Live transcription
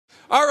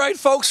All right,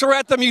 folks, we're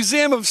at the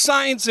Museum of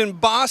Science in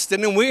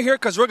Boston, and we're here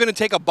because we're going to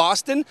take a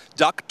Boston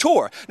duck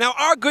tour. Now,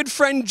 our good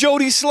friend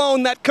Jody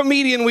Sloan, that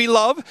comedian we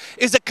love,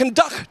 is a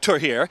conductor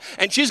here,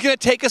 and she's going to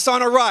take us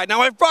on a ride.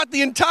 Now, I've brought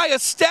the entire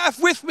staff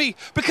with me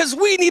because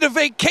we need a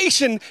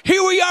vacation.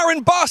 Here we are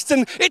in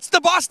Boston. It's the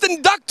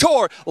Boston Duck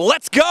Tour.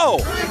 Let's go.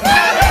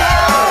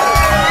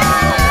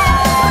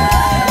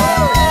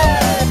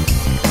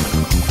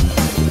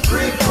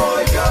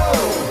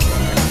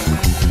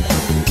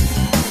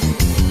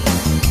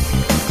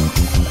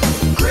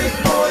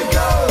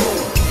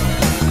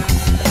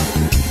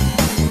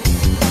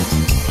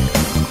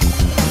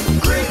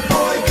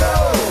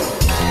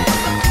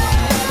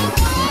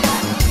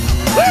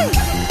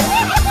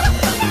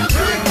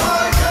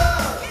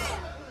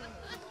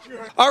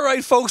 All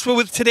right, folks, we're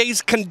with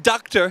today's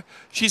conductor.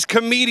 She's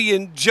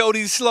comedian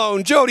Jody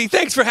Sloan. Jody,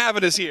 thanks for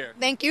having us here.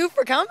 Thank you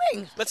for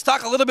coming. Let's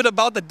talk a little bit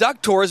about the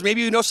duck tours.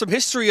 Maybe you know some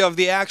history of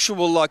the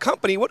actual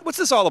company. What's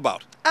this all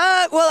about?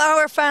 Well,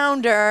 our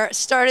founder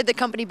started the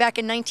company back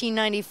in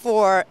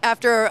 1994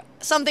 after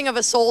something of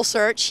a soul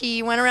search.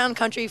 He went around the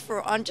country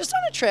just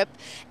on a trip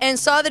and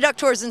saw the duck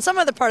tours in some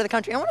other part of the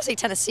country. I want to say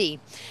Tennessee.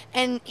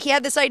 And he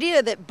had this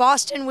idea that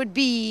Boston would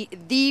be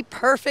the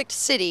perfect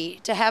city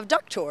to have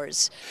duck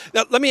tours.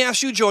 Now, let me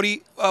ask you,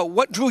 Jody,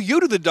 what drew you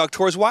to the duck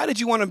tours? Why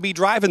did you want to be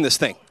driving this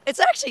thing? It's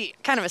actually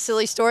kind of a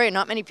silly story, and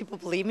not many people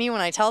believe me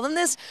when I tell them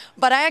this,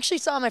 but I actually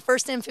saw my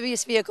first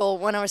amphibious vehicle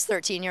when I was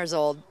 13 years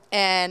old,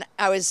 and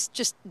I was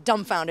just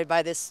dumbfounded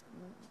by this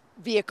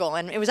vehicle,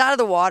 and it was out of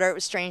the water. It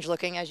was strange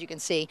looking, as you can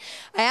see.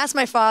 I asked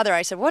my father,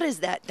 I said, what is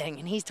that thing?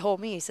 And he told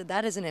me, he said,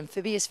 that is an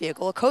amphibious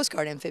vehicle, a Coast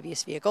Guard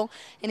amphibious vehicle,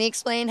 and he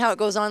explained how it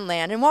goes on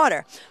land and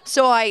water.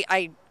 So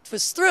I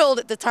was thrilled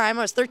at the time.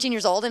 I was 13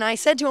 years old, and I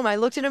said to him, I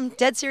looked at him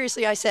dead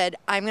seriously, I said,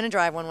 I'm going to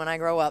drive one when I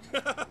grow up.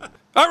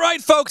 All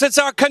right, folks, it's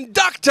our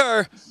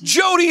conductor,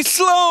 Jody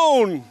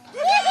Sloan.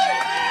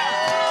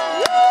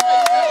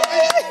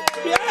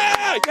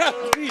 Yeah,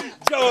 Jody,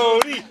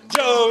 Jody,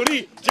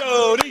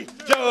 Jody,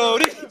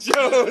 Jody,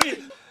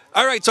 Jody.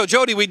 All right, so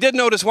Jody, we did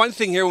notice one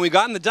thing here when we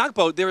got in the duck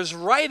boat. There is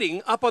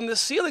writing up on the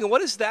ceiling.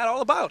 What is that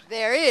all about?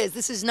 There is.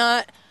 This is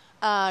not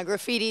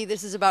graffiti.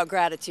 This is about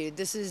gratitude.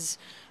 This is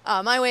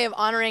my way of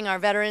honoring our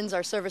veterans,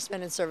 our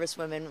servicemen and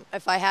servicewomen.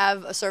 If I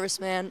have a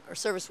serviceman or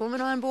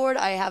servicewoman on board,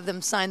 I have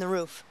them sign the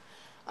roof.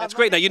 That's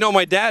great. Now, you know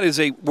my dad is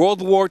a World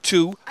War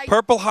II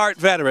Purple Heart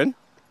veteran.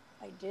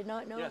 I did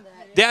not know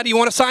that. Dad, you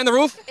want to sign the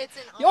roof? It's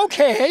an honor.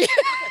 Okay.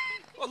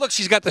 Well, look,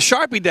 she's got the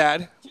Sharpie,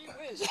 Dad.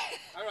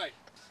 All right.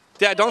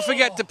 Dad, don't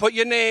forget to put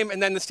your name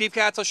and then the Steve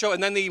Katsos Show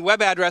and then the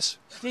web address.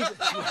 No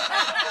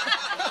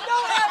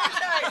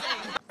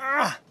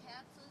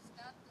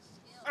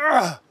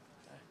advertising.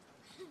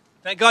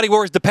 Thank God he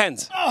wore his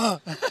Depends. All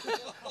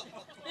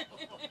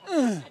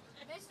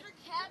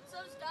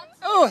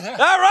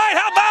right,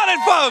 how about it,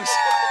 folks?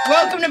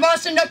 Welcome to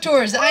Boston Duck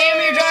Tours. I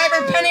am your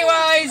driver,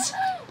 Pennywise.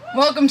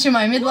 Welcome to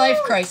my midlife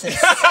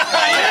crisis.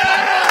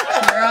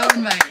 You're all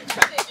invited.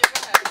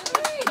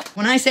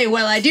 When I say,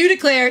 well, I do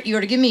declare, you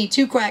are to give me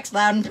 2 quacks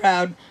loud and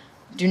proud.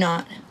 Do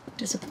not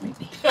disappoint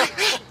me.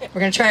 We're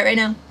going to try it right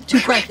now.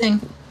 2 quack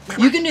thing.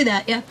 You can do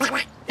that, yeah?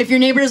 If your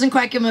neighbor doesn't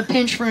quack, give him a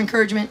pinch for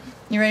encouragement.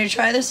 You ready to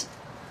try this?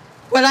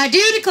 Well, I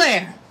do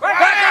declare.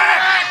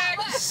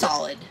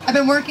 Solid. I've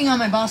been working on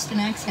my Boston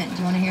accent. Do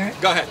you want to hear it?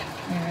 Go ahead.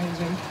 All right,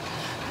 ready?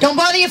 Don't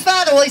bother your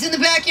father while he's in the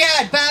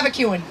backyard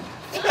barbecuing.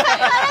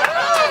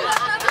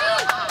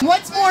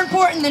 What's more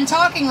important than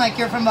talking like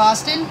you're from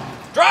Boston?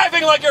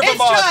 Driving like you're from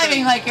Boston. It's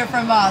driving like you're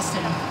from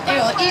Boston. It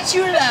will eat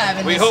you alive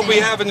in We this hope we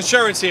city. have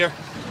insurance here.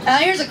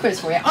 Here's a quiz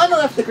for you. On the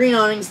left, the green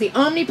awnings, the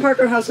Omni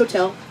Parker House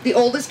Hotel, the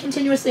oldest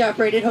continuously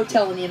operated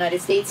hotel in the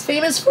United States,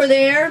 famous for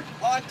their...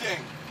 Haunting.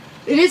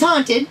 It is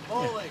haunted.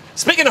 Holy.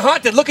 Speaking of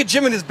haunted, look at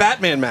Jim in his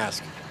Batman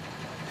mask.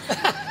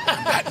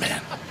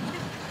 Batman.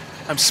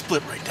 I'm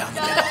split right down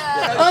the middle.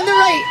 On the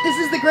right, this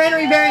is the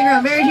Granary Burying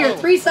Ground. Buried here,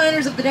 3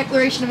 signers of the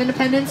Declaration of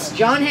Independence,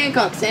 John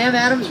Hancock, Sam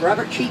Adams,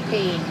 Robert Cheek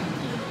Payne.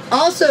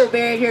 Also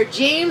buried here,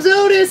 James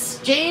Otis.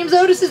 James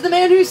Otis is the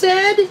man who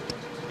said...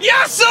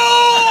 Yasso!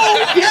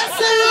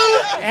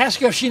 Yasso! Ask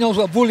her if she knows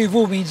what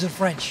voulez-vous means in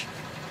French.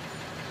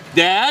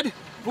 Dad,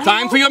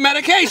 time for your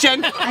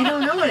medication. I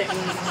don't know what it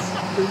means.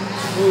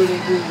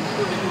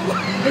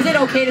 Is it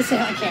okay to say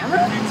on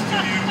camera?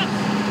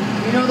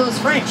 You know those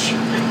French.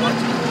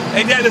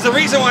 Hey, Dad, there's a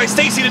reason why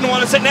Stacy didn't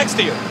want to sit next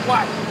to you.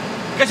 Why?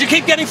 Because you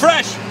keep getting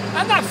fresh.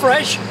 I'm not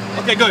fresh.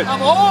 Okay, good.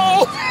 I'm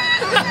old.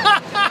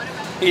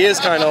 He is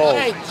kind of old.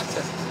 Hey,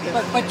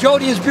 but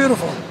Jody is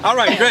beautiful. All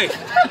right, great.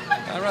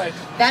 All right.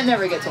 That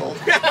never gets old.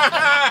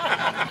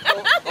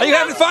 Are you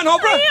having fun,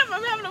 Oprah? I am.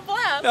 I'm having a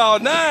blast. Oh,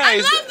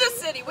 nice. I love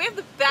this city. We have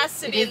the best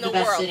city It is in the, the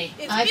best world. city.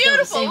 It's I feel the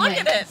beautiful. same Look way.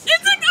 at it.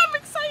 It's like I'm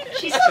excited.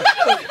 She's so cute.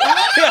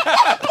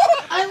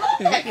 I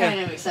love that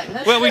kind of excitement.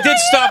 That's Well, we did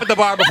stop at the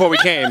bar before we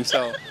came,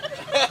 so.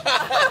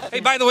 Hey,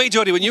 by the way,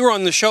 Jody, when you were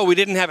on the show, we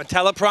didn't have a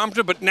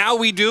teleprompter, but now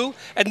we do.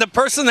 And the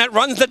person that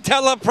runs the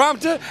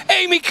teleprompter,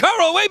 Amy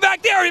Curl, way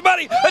back there,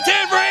 everybody. Let's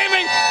hand for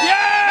Amy.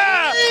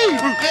 Yeah!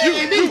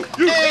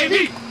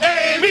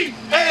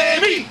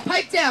 Amy.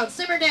 Pipe down,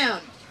 simmer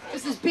down.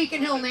 This is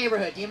Beacon Hill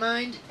neighborhood. Do you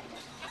mind?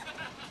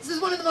 This is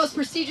one of the most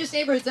prestigious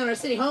neighborhoods in our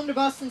city, home to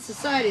Boston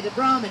society, the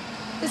Brahmin.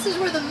 This is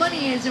where the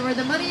money is, and where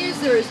the money is,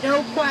 there is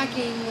no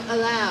quacking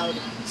allowed.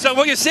 So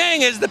what you're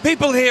saying is the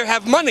people here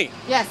have money.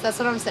 Yes, that's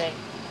what I'm saying.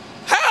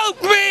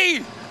 Help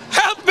me!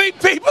 Help me,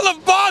 people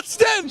of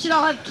Boston! We should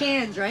all have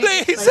cans, right?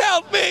 Please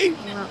help me!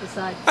 Out the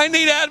side. I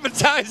need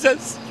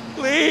advertisers,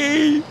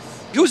 please.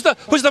 Who's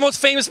the most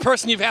famous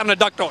person you've had on a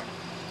duck tour?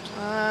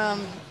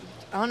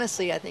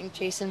 Honestly, I think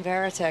Jason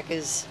Varitek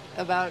is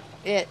about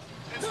it.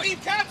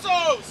 Steve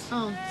Katsos!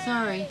 Oh,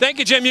 sorry. Thank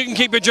you, Jim. You can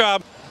keep your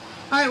job.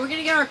 All right, we're going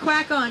to get our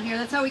quack on here.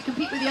 That's how we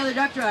compete with the other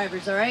duck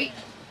drivers, all right?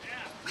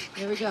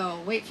 Here we go.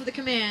 Wait for the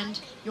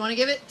command. You want to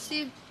give it,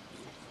 Steve?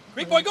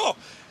 Greek boy, go!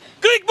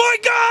 Greek boy,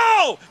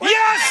 go!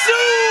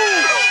 Yasu!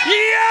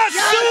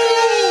 Yasu!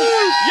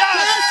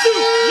 Yasu!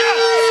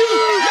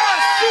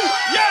 Yasu!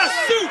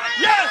 Yasu!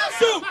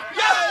 Yasu!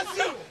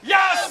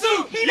 Yasu!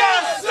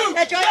 Yasu!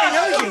 That driver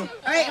knows you.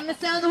 All right, I'm going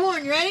to sound the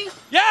horn. You ready?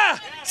 Yeah!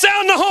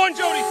 Sound the horn,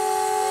 Jody!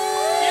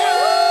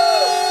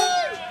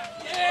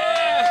 Yeah!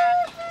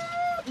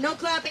 No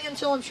clapping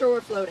until I'm sure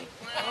we're floating.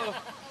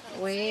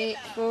 Wait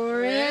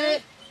for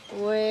it.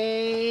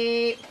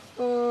 Wait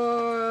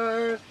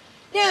for...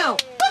 Now!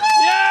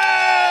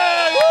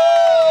 Yeah!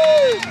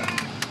 Woo!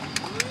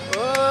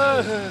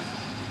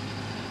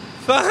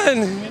 Fun!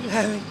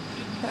 Having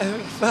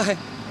fun.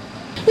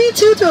 We have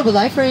two double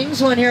life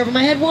rings, one here over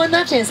my head, one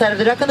left-hand side of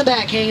the duck on the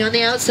back, hanging on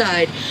the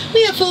outside.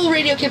 We have full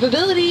radio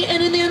capability,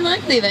 and in the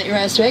unlikely event you're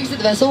asked to exit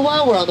the vessel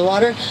while we're on the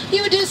water,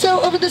 you would do so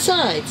over the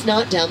sides,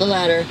 not down the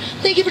ladder.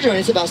 Thank you for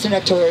joining us at Boston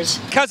Duck Tours.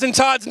 Cousin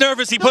Todd's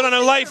nervous. He put on a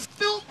life.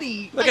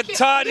 Filthy. Look at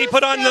Todd. He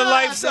put on the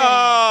life.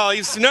 Oh,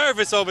 he's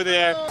nervous over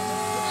there.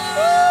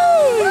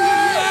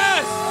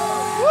 Yes!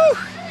 Woo!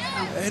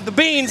 The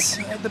beans.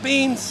 The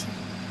beans.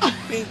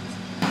 Beans.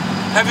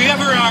 Have you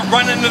ever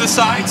run into the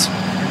sides?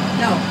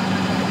 No.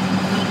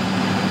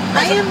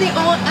 I'm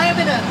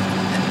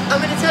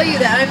going to tell you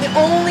that I'm the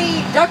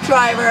only duck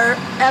driver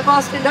at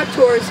Boston Duck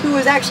Tours who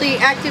is actually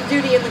active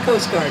duty in the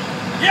Coast Guard.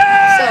 Yeah!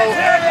 So,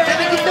 does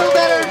that make you feel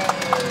better?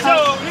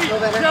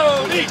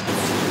 Jody!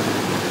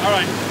 All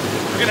right.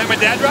 We're going to have my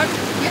dad drive?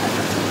 Yeah.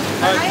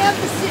 All right. I have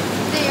to sit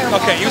there.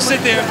 Okay, you sit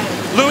there.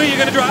 Louis, you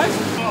going to drive?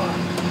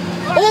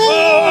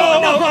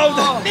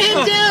 Oh!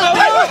 Man down!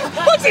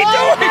 What's he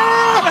doing?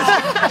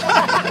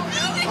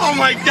 Oh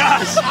my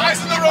gosh!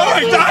 Eyes on the road! All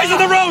right, eyes on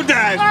the road,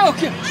 Dad!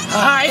 Okay.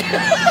 Hi.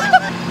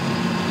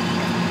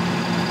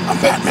 I'm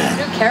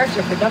Batman. New character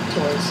for Duck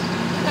Tours.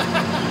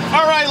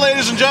 All right,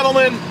 ladies and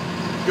gentlemen,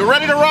 you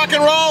ready to rock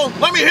and roll?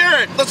 Let me hear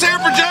it. Let's hear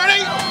it for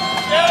Johnny.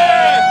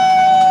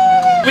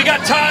 Yeah! We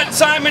got Todd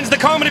Simons, the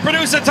comedy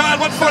producer.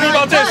 Todd, what's funny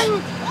about this?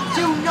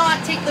 Do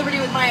not take liberty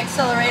with my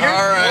accelerator.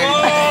 All right.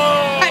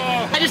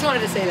 Oh. I just wanted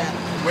to say that.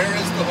 Where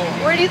is the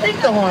horn? Where do you think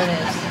the horn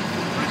is?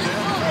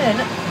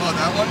 Oh,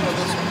 that one or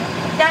this one?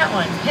 That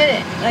one. Hit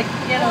it. Like,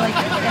 you know, like,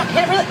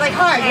 hit it really, like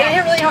hard. You gotta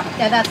hit really hard.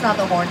 Yeah, that's not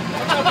the horn.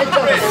 It's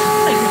over there.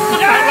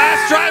 Our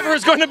last driver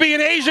is going to be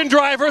an Asian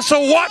driver, so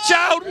watch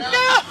out!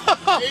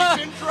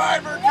 Asian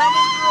driver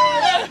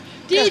coming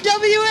through.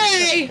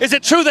 DWA! Is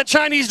it true that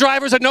Chinese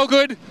drivers are no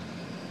good?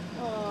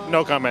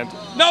 No comment.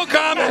 No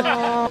comment!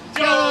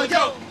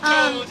 Jojo,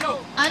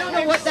 I don't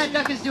know what that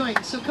duck is doing,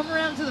 so come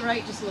around to the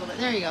right just a little bit.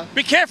 There you go.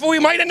 Be careful, we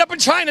might end up in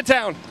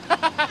Chinatown. All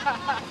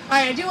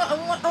right,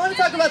 I want to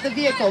talk about the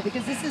vehicle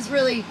because this is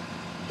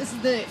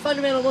the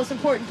fundamental, most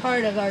important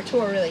part of our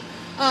tour, really.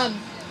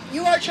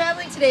 You are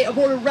traveling today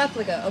aboard a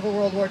replica of a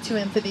World War II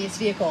amphibious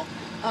vehicle.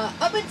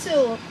 Up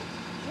until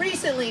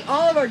recently,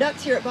 all of our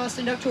ducks here at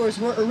Boston Duck Tours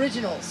were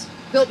originals,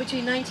 built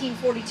between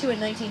 1942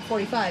 and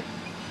 1945.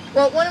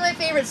 Well, one of my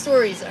favorite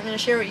stories I'm going to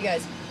share with you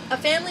guys. A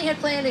family had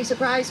planned a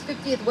surprise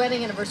 50th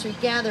wedding anniversary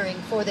gathering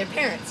for their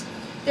parents.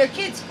 Their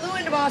kids flew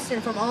into Boston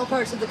from all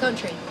parts of the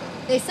country.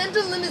 They sent a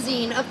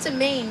limousine up to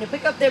Maine to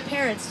pick up their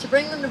parents to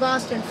bring them to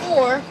Boston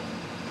for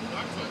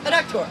a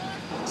duck tour.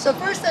 So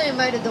first I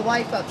invited the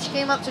wife up. She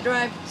came up to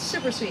drive,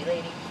 super sweet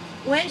lady.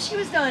 When she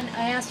was done,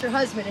 I asked her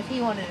husband if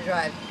he wanted to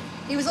drive.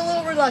 He was a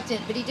little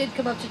reluctant, but he did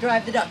come up to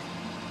drive the duck.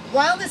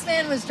 While this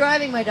man was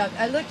driving my duck,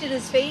 I looked at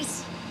his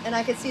face and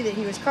I could see that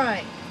he was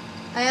crying.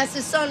 I asked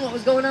his son what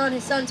was going on.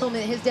 His son told me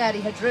that his daddy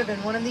had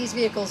driven one of these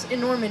vehicles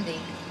in Normandy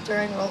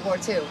during World War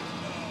II.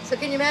 So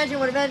can you imagine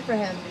what it meant for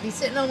him to be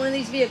sitting on one of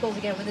these vehicles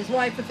again with his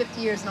wife for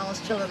 50 years and all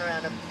his children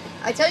around him?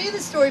 I tell you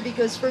this story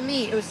because for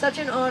me, it was such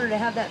an honor to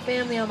have that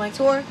family on my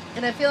tour,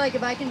 and I feel like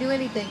if I can do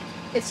anything,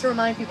 it's to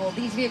remind people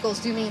these vehicles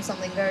do mean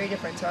something very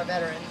different to our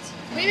veterans.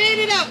 We made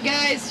it out,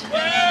 guys!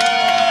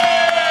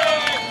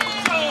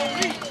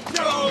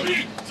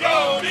 Jody!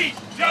 Jody!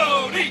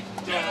 Jody!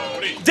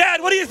 Jody!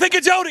 Dad, what do you think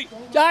of Jody?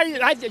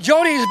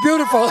 Jody is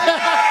beautiful.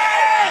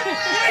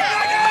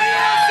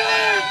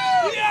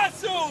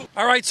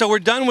 All right, so we're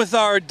done with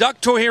our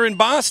duck tour here in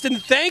Boston.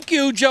 Thank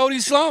you, Jody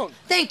Sloan.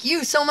 Thank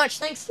you so much.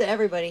 Thanks to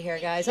everybody here,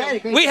 guys. I had a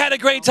great We time. had a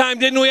great time,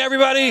 didn't we,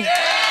 everybody?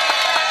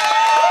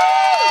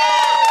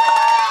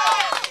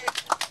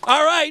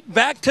 All right,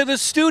 back to the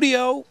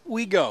studio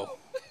we go.